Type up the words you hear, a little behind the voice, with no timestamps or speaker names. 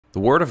The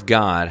Word of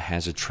God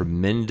has a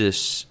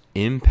tremendous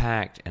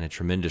impact and a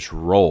tremendous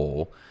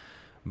role,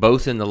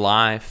 both in the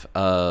life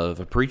of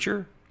a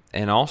preacher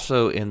and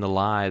also in the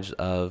lives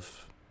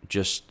of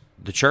just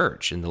the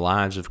church, in the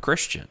lives of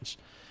Christians.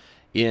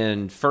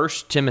 In 1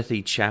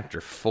 Timothy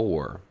chapter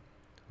 4,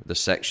 the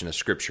section of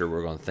Scripture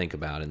we're going to think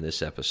about in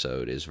this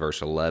episode is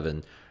verse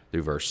 11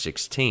 through verse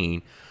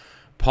 16.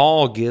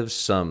 Paul gives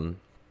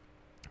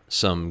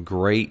some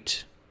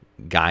great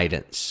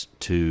guidance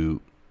to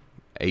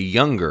a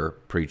younger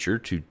preacher,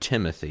 to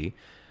Timothy.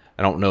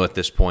 I don't know at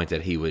this point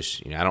that he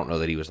was, I don't know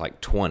that he was like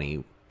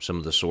 20. Some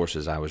of the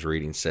sources I was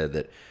reading said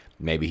that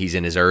maybe he's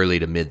in his early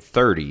to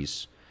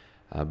mid-30s.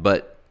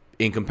 But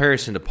in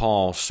comparison to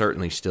Paul,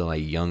 certainly still a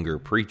younger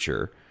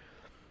preacher.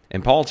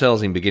 And Paul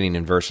tells him, beginning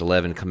in verse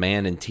 11,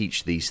 command and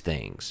teach these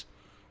things.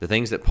 The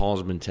things that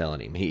Paul's been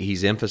telling him.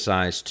 He's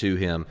emphasized to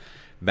him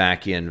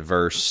back in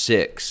verse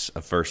 6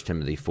 of 1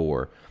 Timothy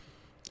 4.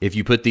 If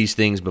you put these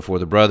things before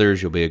the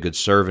brothers, you'll be a good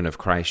servant of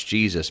Christ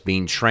Jesus,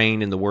 being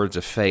trained in the words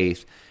of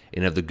faith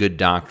and of the good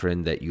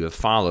doctrine that you have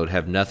followed.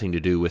 Have nothing to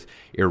do with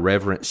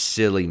irreverent,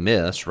 silly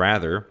myths.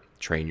 Rather,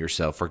 train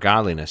yourself for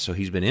godliness. So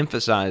he's been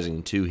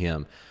emphasizing to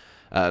him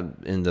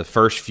in the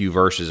first few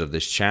verses of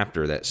this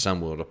chapter that some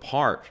will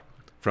depart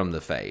from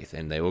the faith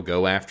and they will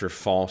go after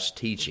false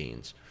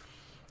teachings.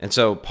 And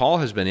so Paul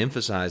has been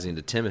emphasizing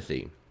to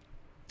Timothy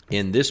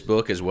in this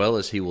book, as well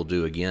as he will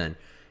do again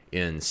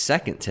in 2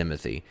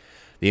 Timothy,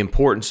 the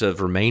importance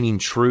of remaining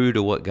true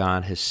to what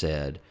God has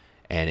said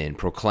and in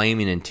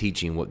proclaiming and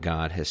teaching what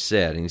God has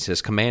said. And he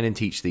says, command and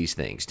teach these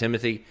things.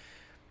 Timothy,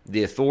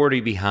 the authority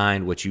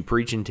behind what you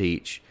preach and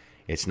teach,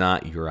 it's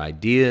not your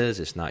ideas,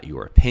 it's not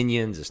your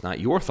opinions, it's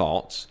not your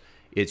thoughts.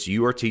 It's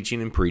you are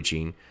teaching and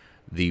preaching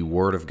the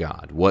Word of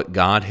God, what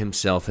God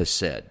himself has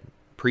said.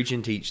 Preach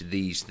and teach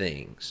these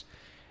things.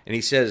 And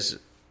he says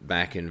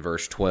back in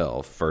verse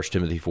 12, 1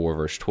 Timothy 4,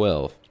 verse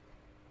 12,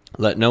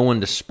 let no one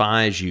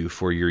despise you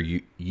for your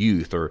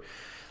youth, or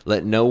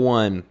let no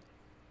one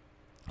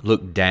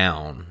look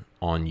down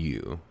on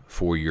you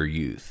for your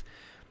youth.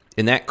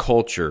 In that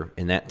culture,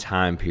 in that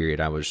time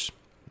period, I was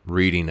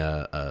reading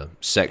a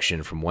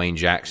section from Wayne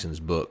Jackson's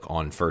book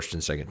on 1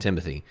 and 2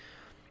 Timothy.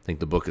 I think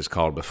the book is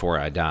called Before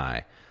I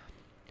Die.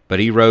 But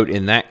he wrote,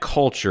 in that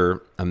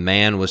culture, a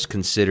man was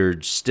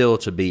considered still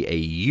to be a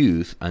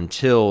youth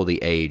until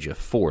the age of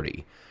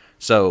 40.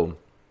 So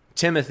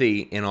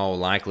Timothy, in all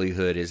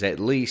likelihood, is at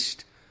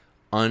least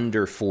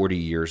under 40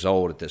 years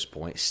old at this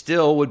point,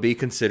 still would be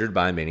considered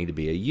by many to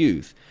be a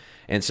youth.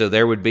 And so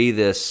there would be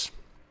this,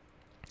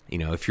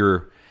 if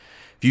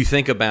you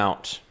think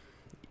about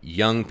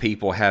young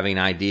people having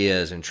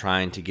ideas and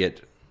trying to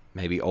get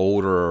maybe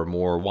older or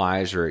more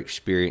wiser,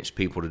 experienced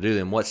people to do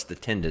them, what's the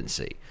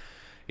tendency?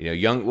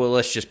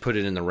 Let's just put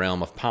it in the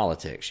realm of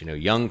politics.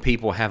 Young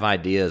people have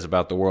ideas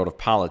about the world of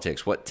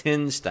politics. What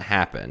tends to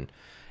happen,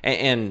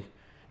 and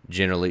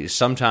generally,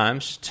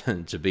 sometimes,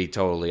 to be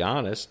totally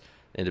honest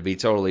and to be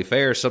totally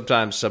fair,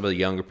 sometimes some of the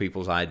younger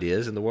people's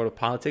ideas in the world of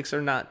politics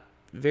are not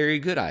very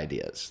good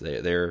ideas.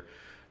 They're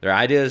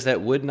ideas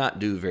that would not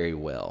do very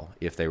well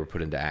if they were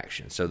put into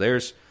action. So there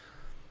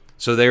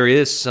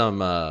is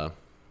some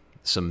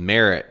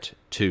merit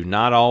to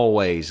not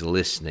always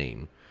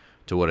listening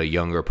to what a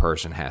younger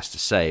person has to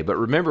say. But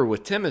remember,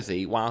 with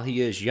Timothy, while he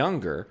is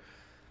younger,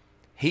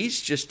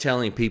 he's just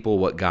telling people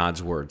what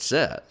God's Word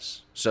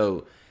says.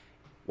 So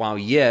while,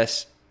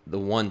 yes, the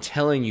one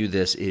telling you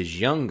this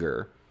is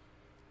younger,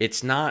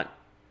 it's not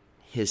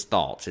his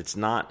thoughts. It's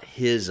not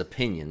his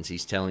opinions.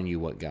 He's telling you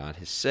what God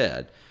has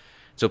said.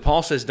 So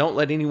Paul says, don't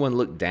let anyone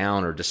look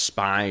down or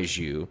despise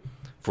you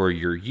for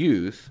your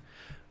youth.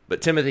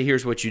 But Timothy,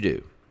 here's what you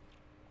do.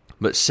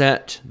 But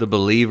set the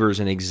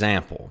believers an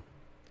example.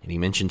 And he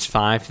mentions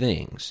 5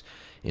 things: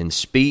 in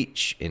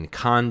speech, in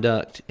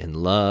conduct, in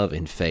love,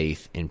 in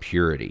faith, in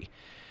purity.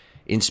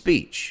 In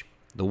speech,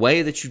 the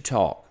way that you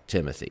talk,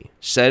 Timothy,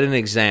 set an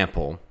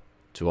example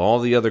to all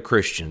the other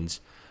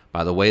Christians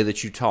by the way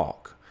that you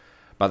talk,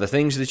 by the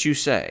things that you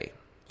say.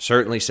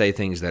 Certainly say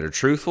things that are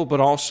truthful, but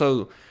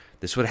also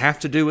this would have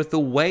to do with the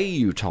way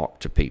you talk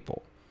to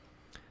people.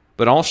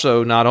 But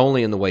also not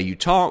only in the way you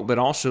talk, but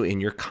also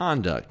in your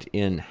conduct,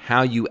 in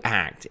how you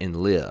act and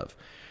live.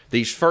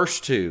 These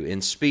first 2,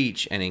 in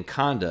speech and in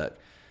conduct,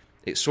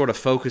 it sort of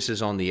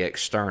focuses on the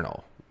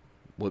external.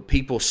 What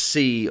people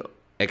see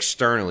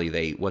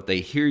externally, what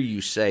they hear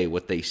you say,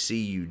 what they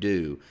see you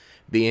do,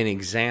 be an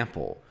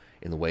example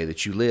in the way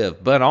that you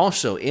live, but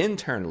also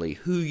internally,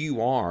 who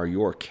you are,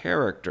 your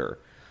character.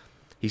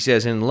 He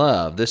says in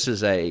love, this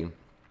is a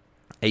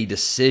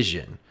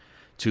decision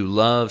to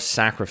love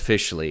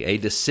sacrificially, a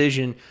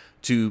decision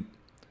to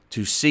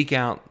seek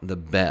out the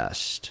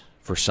best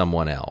for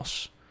someone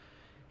else.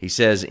 He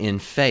says in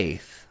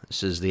faith,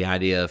 this is the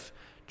idea of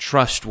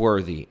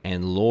trustworthy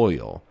and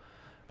loyal.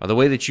 By the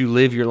way that you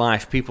live your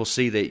life, people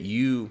see that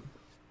you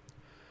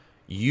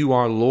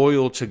are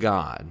loyal to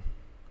God.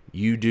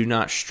 You do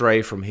not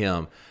stray from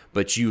Him,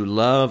 but you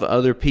love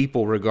other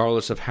people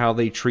regardless of how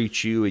they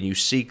treat you, and you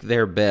seek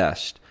their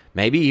best.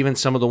 Maybe even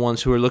some of the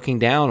ones who are looking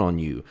down on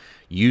you.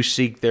 You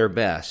seek their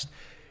best.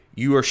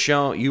 You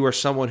are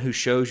someone who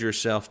shows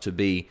yourself to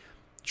be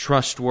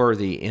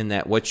trustworthy in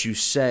that what you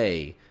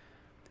say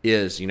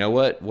is, you know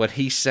what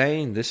he's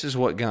saying, this is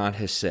what God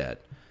has said.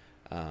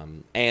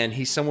 And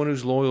he's someone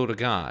who's loyal to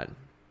God.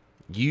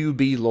 You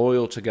be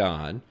loyal to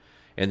God.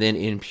 And then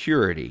in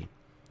purity,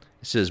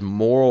 it says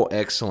moral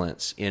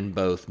excellence in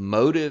both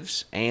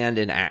motives and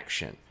in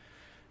action.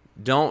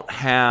 Don't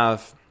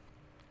have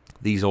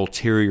these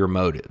ulterior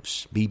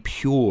motives. Be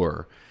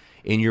pure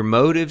in your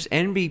motives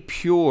and be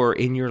pure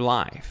in your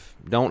life.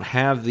 Don't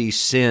have these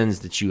sins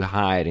that you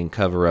hide and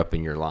cover up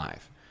in your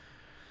life.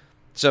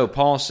 So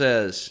Paul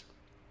says,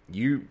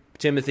 you,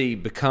 Timothy,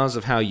 because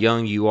of how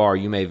young you are,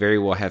 you may very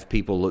well have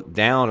people look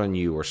down on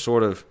you or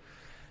sort of,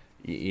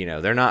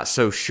 they're not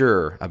so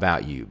sure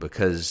about you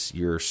because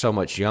you're so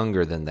much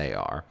younger than they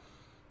are.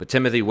 But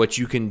Timothy, what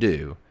you can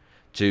do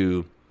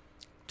to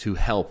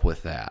help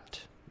with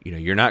that,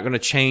 you're not going to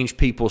change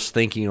people's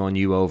thinking on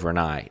you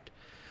overnight.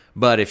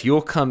 But if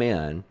you'll come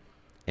in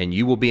and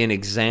you will be an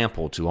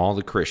example to all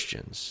the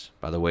Christians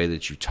by the way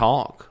that you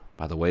talk,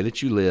 by the way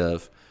that you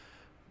live,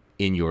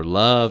 in your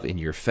love, in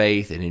your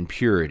faith, and in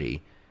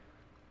purity,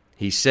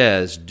 he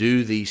says,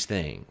 do these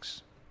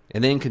things.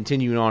 And then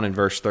continuing on in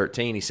verse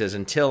 13, he says,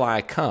 until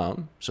I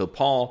come. So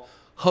Paul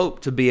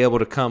hoped to be able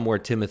to come where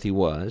Timothy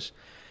was.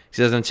 He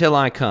says, until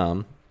I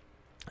come,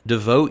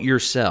 devote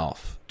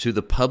yourself to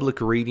the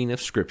public reading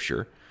of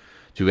Scripture,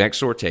 to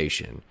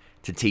exhortation,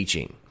 to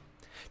teaching.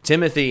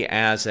 Timothy,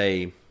 as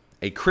a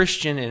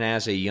Christian and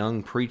as a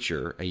young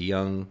preacher, a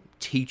young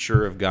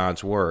teacher of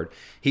God's Word,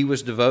 he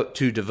was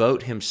to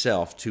devote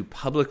himself to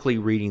publicly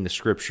reading the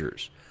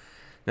Scriptures.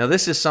 Now,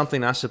 this is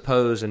something I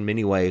suppose in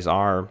many ways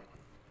our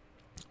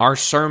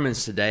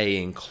sermons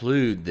today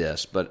include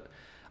this, but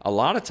a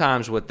lot of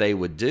times what they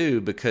would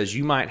do, because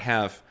you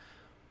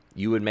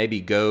would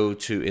maybe go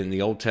to, in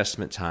the Old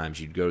Testament times,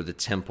 you'd go to the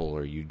temple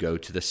or you'd go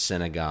to the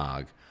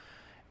synagogue,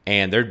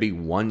 and there'd be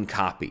one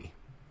copy.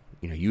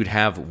 You'd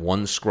have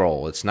one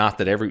scroll. It's not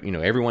that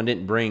everyone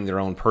didn't bring their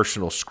own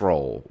personal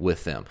scroll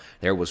with them.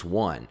 There was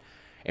one.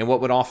 And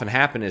what would often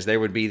happen is there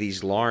would be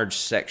these large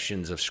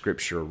sections of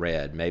Scripture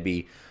read.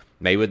 Maybe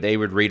they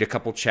would read a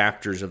couple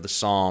chapters of the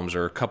Psalms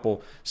or a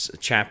couple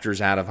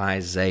chapters out of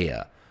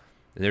Isaiah.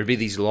 And there'd be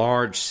these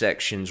large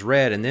sections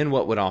read. And then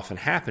what would often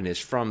happen is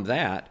from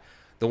that,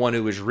 the one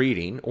who was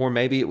reading, or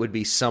maybe it would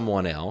be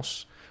someone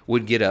else,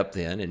 would get up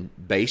then and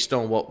based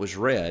on what was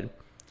read,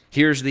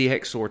 here's the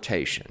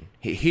exhortation.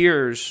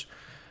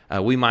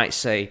 We might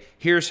say,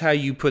 here's how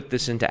you put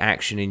this into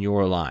action in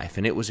your life.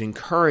 And it was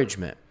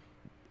encouragement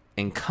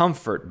and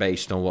comfort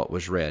based on what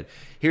was read.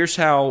 Here's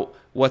how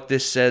what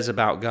this says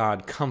about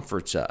God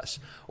comforts us.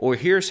 Or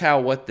here's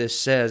how what this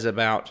says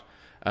about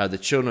the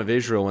children of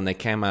Israel when they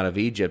came out of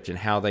Egypt and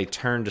how they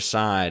turned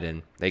aside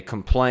and they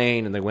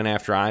complained and they went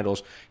after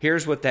idols.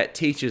 Here's what that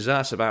teaches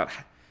us about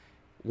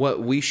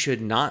what we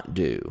should not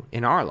do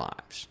in our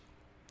lives.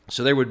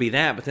 So there would be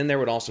that, but then there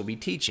would also be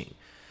teaching.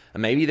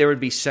 And maybe there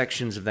would be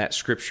sections of that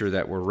Scripture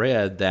that were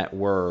read that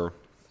were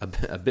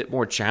a bit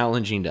more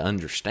challenging to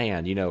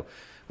understand.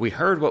 We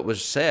heard what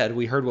was said,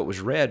 we heard what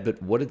was read,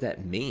 but what did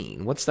that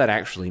mean? What's that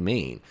actually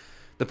mean?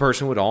 The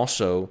person would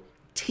also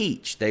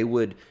teach. They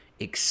would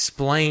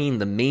explain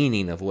the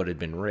meaning of what had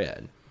been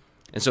read.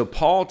 And so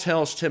Paul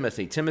tells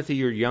Timothy,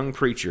 you're a young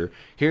preacher,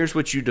 here's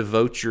what you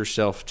devote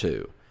yourself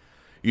to.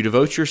 You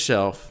devote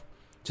yourself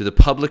to the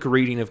public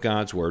reading of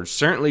God's Word.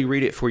 Certainly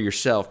read it for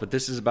yourself, but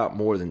this is about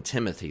more than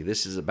Timothy.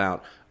 This is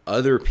about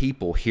other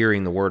people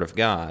hearing the Word of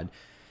God.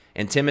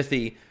 And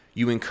Timothy,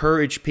 you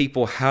encourage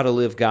people how to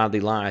live godly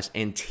lives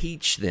and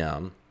teach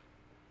them,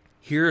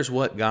 here's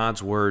what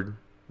God's Word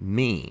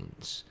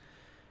means.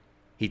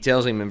 He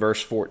tells him in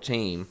verse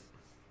 14,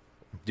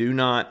 do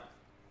not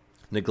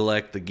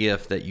neglect the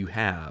gift that you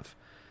have.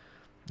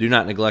 Do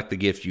not neglect the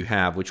gift you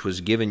have, which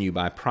was given you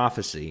by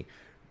prophecy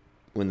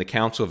when the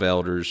council of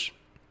elders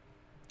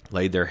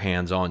laid their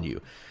hands on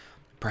you.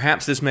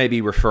 Perhaps this may be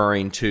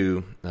referring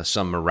to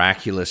some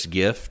miraculous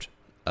gift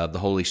of the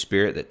Holy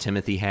Spirit that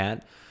Timothy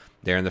had.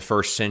 There in the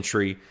first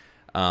century,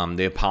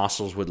 the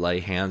apostles would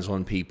lay hands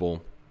on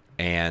people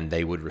and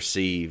they would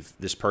receive,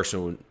 this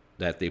person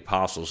that the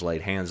apostles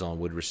laid hands on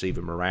would receive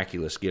a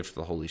miraculous gift of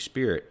the Holy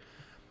Spirit.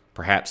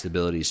 Perhaps the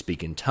ability to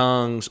speak in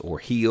tongues or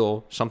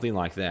heal, something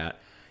like that.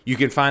 You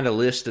can find a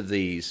list of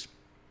these.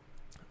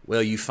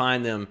 Well, you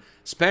find them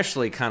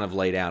especially kind of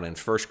laid out in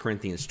 1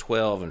 Corinthians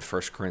 12 and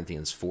 1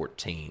 Corinthians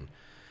 14.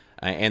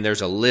 And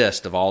there's a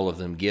list of all of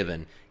them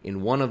given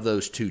in one of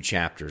those two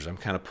chapters. I'm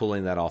kind of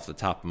pulling that off the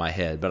top of my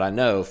head. But I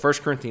know 1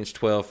 Corinthians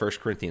 12, 1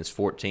 Corinthians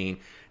 14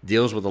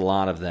 deals with a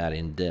lot of that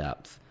in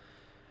depth.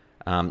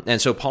 And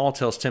so Paul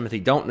tells Timothy,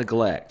 don't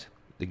neglect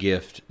the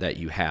gift that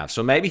you have.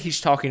 So maybe he's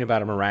talking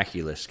about a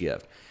miraculous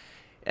gift.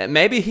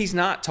 Maybe he's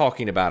not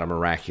talking about a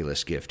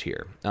miraculous gift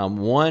here.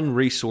 One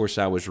resource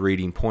I was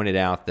reading pointed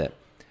out that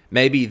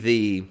maybe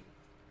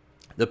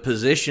the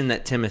position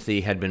that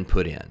Timothy had been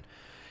put in,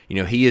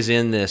 he is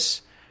in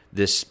this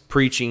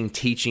preaching,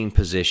 teaching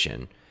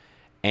position,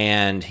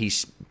 and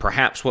he's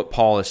perhaps what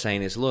Paul is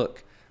saying is,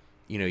 look,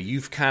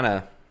 you've kind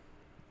of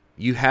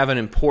You have an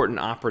important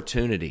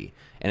opportunity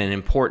and an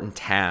important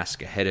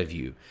task ahead of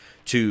you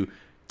to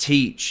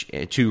teach,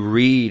 to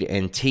read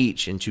and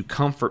teach, and to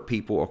comfort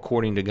people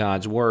according to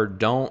God's word.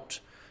 Don't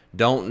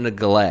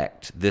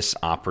neglect this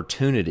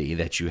opportunity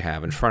that you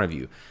have in front of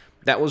you.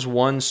 That was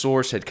one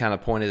source had kind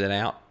of pointed it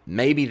out.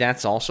 Maybe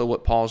that's also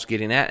what Paul's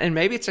getting at, and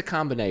maybe it's a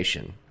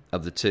combination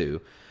of the two.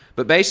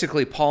 But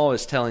basically, Paul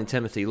is telling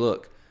Timothy,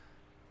 look,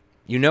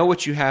 you know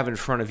what you have in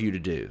front of you to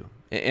do,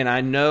 and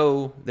I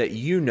know that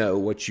you know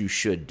what you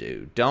should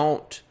do.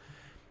 Don't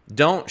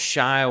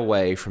shy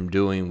away from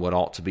doing what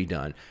ought to be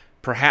done.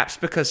 Perhaps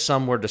because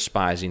some were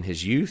despising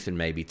his youth, and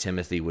maybe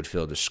Timothy would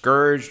feel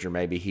discouraged, or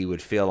maybe he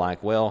would feel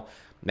like, well,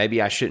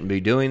 maybe I shouldn't be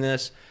doing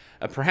this.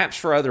 Perhaps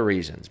for other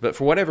reasons. But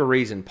for whatever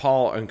reason,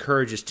 Paul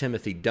encourages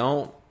Timothy,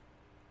 do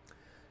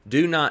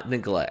not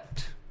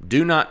neglect.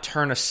 Do not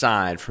turn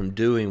aside from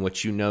doing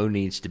what you know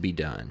needs to be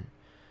done.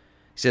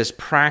 He says,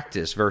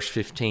 practice, verse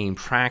 15,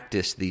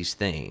 practice these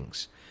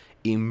things.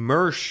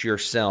 Immerse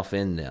yourself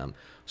in them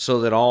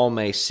so that all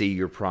may see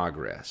your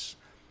progress.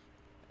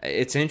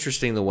 It's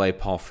interesting the way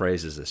Paul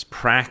phrases this.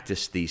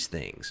 Practice these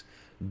things.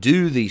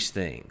 Do these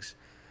things.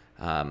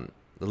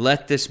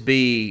 Let this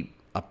be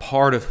a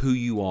part of who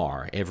you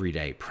are every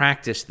day.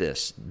 Practice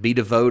this. Be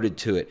devoted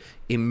to it.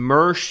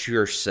 Immerse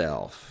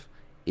yourself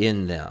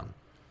in them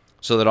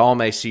so that all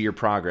may see your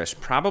progress.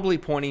 Probably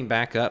pointing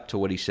back up to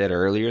what he said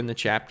earlier in the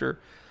chapter.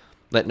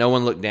 Let no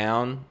one look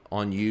down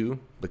on you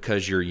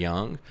because you're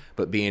young,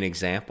 but be an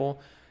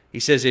example. He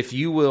says, if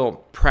you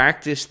will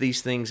practice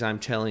these things I'm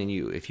telling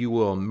you, if you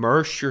will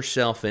immerse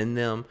yourself in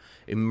them,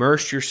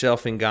 immerse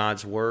yourself in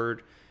God's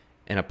word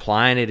and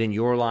applying it in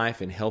your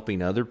life and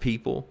helping other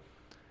people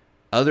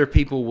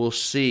will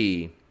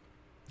see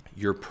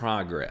your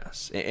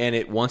progress. And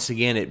it, once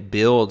again, it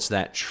builds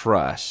that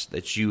trust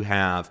that you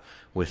have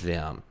with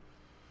them.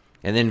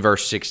 And then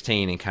verse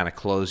 16, and kind of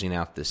closing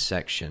out this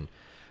section,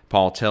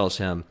 Paul tells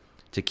him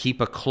to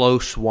keep a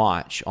close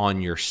watch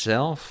on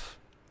yourself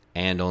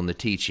and on the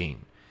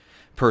teaching.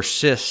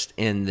 Persist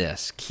in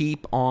this.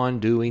 Keep on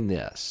doing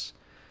this.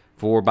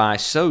 For by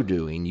so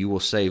doing, you will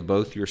save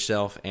both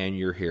yourself and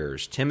your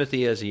hearers.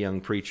 Timothy, as a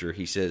young preacher,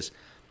 he says,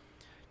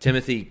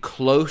 Timothy,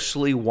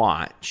 closely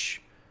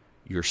watch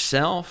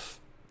yourself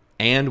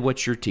and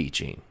what you're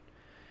teaching.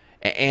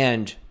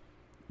 And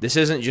this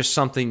isn't just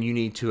something you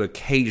need to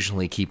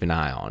occasionally keep an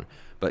eye on,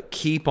 but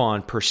keep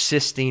on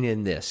persisting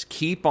in this.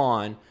 Keep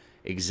on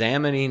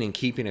examining and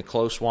keeping a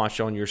close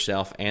watch on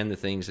yourself and the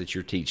things that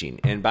you're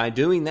teaching. And by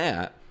doing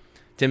that,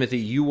 Timothy,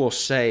 you will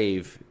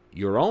save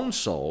your own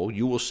soul,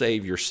 you will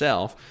save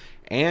yourself,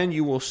 and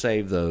you will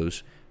save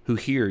those who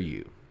hear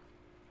you.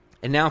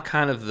 And now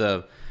kind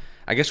of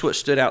I guess what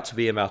stood out to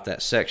me about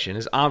that section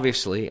is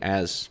obviously,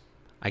 as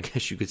I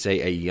guess you could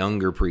say, a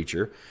younger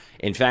preacher.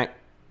 In fact,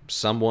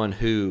 someone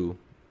who,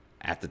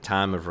 at the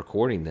time of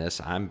recording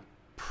this, I'm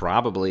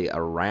probably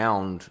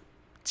around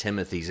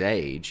Timothy's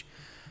age.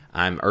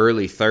 I'm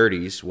early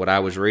 30s. What I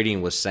was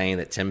reading was saying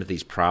that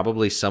Timothy's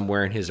probably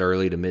somewhere in his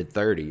early to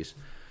mid-30s.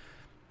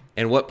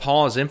 And what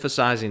Paul is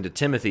emphasizing to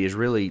Timothy is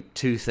really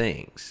two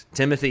things.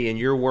 Timothy, in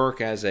your work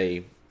as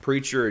a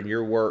preacher, in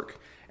your work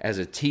as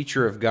a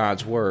teacher of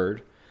God's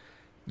word,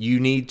 you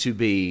need to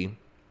be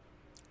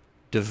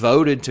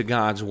devoted to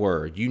God's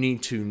word. You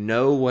need to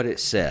know what it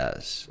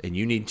says, and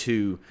you need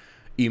to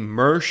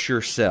immerse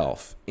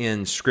yourself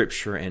in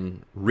Scripture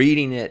and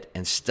reading it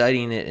and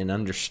studying it and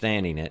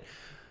understanding it.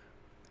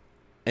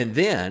 And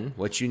then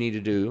what you need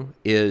to do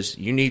is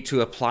you need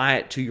to apply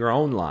it to your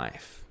own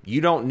life.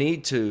 You don't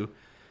need to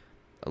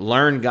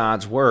learn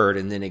God's word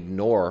and then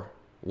ignore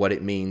what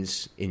it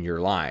means in your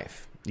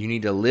life. You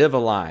need to live a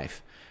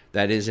life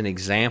that is an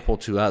example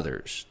to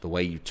others. The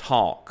way you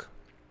talk,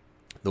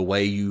 the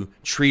way you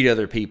treat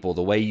other people,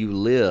 the way you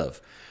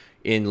live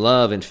in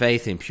love and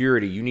faith and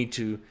purity. You need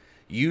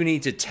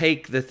to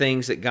take the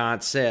things that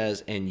God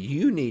says and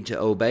you need to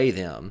obey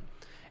them.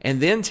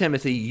 And then,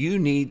 Timothy, you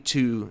need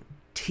to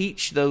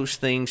teach those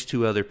things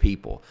to other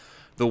people.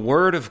 The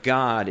Word of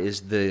God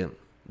is the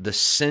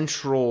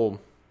central,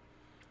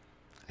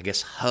 I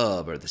guess,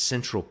 hub or the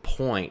central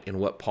point in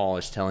what Paul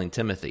is telling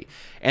Timothy.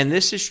 And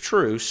this is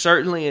true.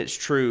 Certainly it's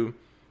true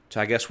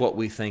to, I guess, what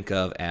we think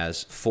of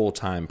as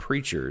full-time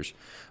preachers.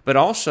 But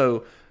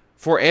also,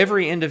 for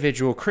every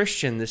individual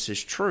Christian, this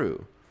is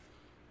true.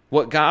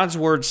 What God's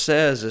Word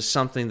says is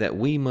something that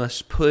we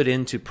must put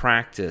into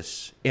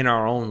practice in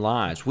our own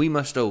lives. We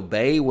must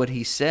obey what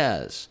He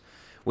says.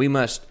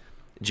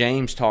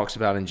 James talks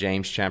about in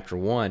James chapter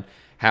 1,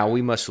 how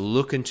we must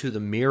look into the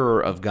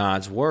mirror of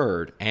God's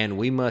Word, and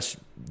we must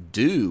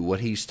do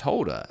what He's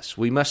told us.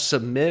 We must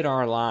submit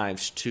our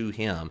lives to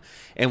Him.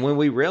 And when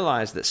we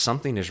realize that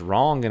something is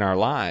wrong in our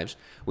lives,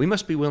 we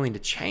must be willing to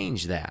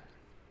change that.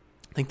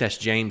 I think that's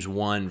James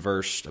 1,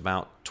 verse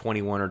about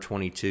 21 or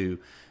 22,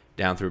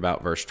 down through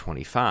about verse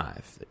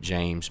 25, that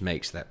James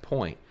makes that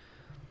point.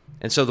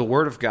 And so the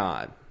Word of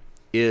God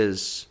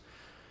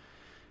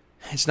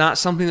it's not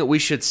something that we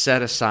should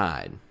set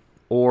aside,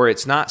 or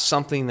it's not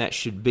something that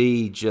should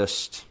be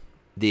just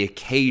the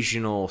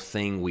occasional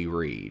thing we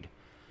read.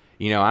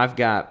 I've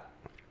got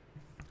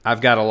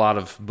a lot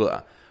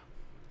of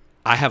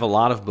I have a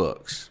lot of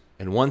books,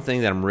 and one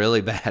thing that I'm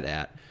really bad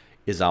at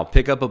is I'll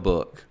pick up a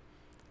book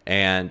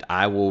and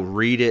I will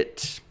read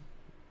it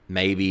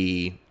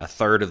maybe a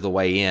third of the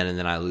way in, and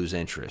then I lose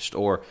interest.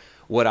 Or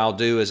what I'll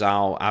do is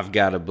I've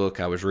got a book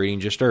I was reading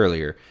just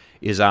earlier,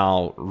 is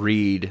I'll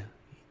read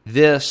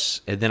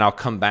this, and then I'll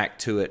come back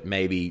to it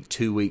maybe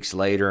 2 weeks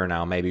later, and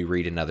I'll maybe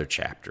read another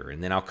chapter.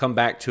 And then I'll come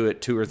back to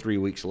it 2 or 3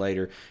 weeks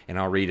later, and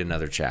I'll read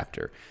another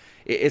chapter.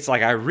 It's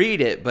like I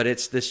read it, but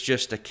it's this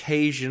just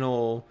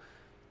occasional,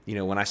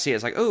 when I see it,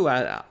 it's like, oh,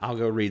 I'll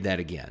go read that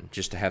again,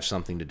 just to have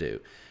something to do.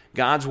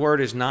 God's Word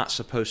is not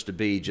supposed to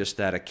be just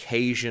that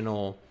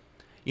occasional,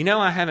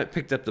 I haven't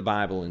picked up the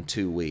Bible in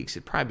 2 weeks.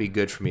 It'd probably be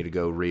good for me to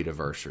go read a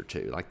verse or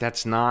two. Like,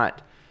 it's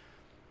not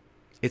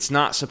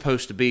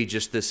supposed to be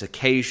just this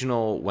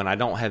occasional, when I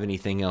don't have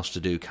anything else to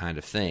do kind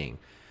of thing.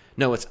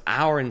 No, it's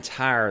our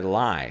entire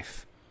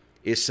life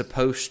is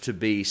supposed to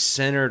be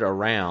centered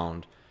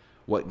around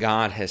what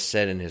God has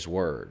said in His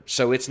Word.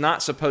 So it's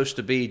not supposed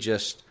to be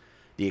just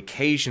the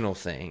occasional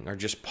thing or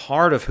just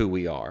part of who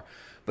we are,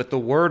 but the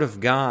Word of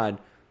God,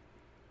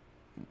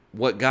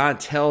 what God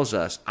tells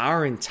us,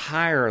 our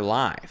entire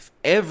life,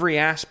 every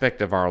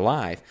aspect of our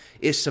life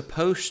is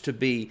supposed to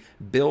be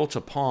built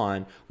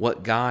upon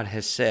what God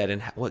has said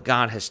and what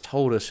God has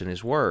told us in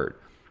His Word.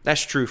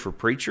 That's true for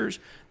preachers.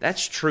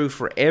 That's true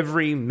for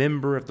every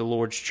member of the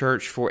Lord's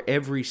church, for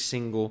every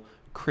single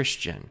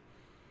Christian.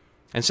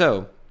 And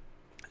so,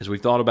 as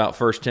we've thought about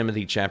 1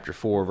 Timothy chapter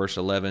 4, verse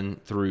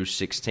 11 through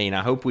 16,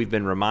 I hope we've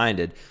been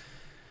reminded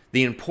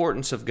the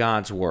importance of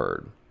God's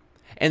Word.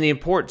 And the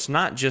importance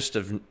not just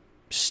of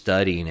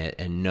studying it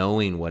and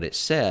knowing what it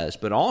says,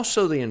 but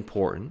also the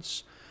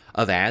importance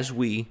of, as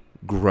we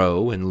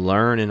grow and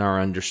learn in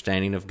our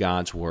understanding of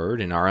God's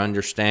Word and our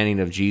understanding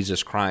of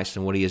Jesus Christ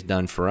and what He has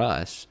done for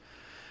us,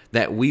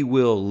 that we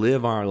will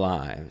live our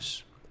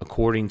lives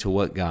according to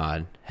what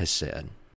God has said.